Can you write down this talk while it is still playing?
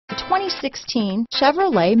2016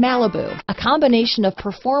 Chevrolet Malibu, a combination of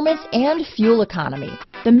performance and fuel economy.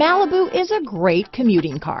 The Malibu is a great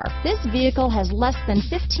commuting car. This vehicle has less than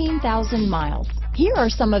 15,000 miles. Here are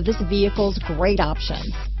some of this vehicle's great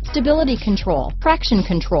options: stability control, traction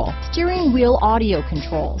control, steering wheel audio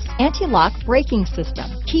controls, anti-lock braking system,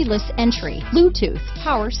 keyless entry, Bluetooth,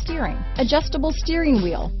 power steering, adjustable steering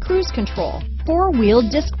wheel, cruise control, four-wheel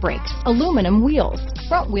disc brakes, aluminum wheels,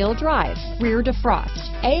 front-wheel drive, rear defrost,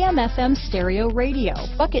 AM/FM stereo radio,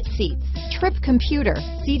 bucket seats, trip computer,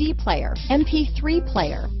 CD player, MP3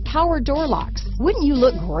 player, power door locks. Wouldn't you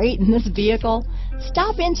look great in this vehicle?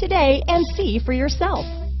 Stop in today and see for yourself.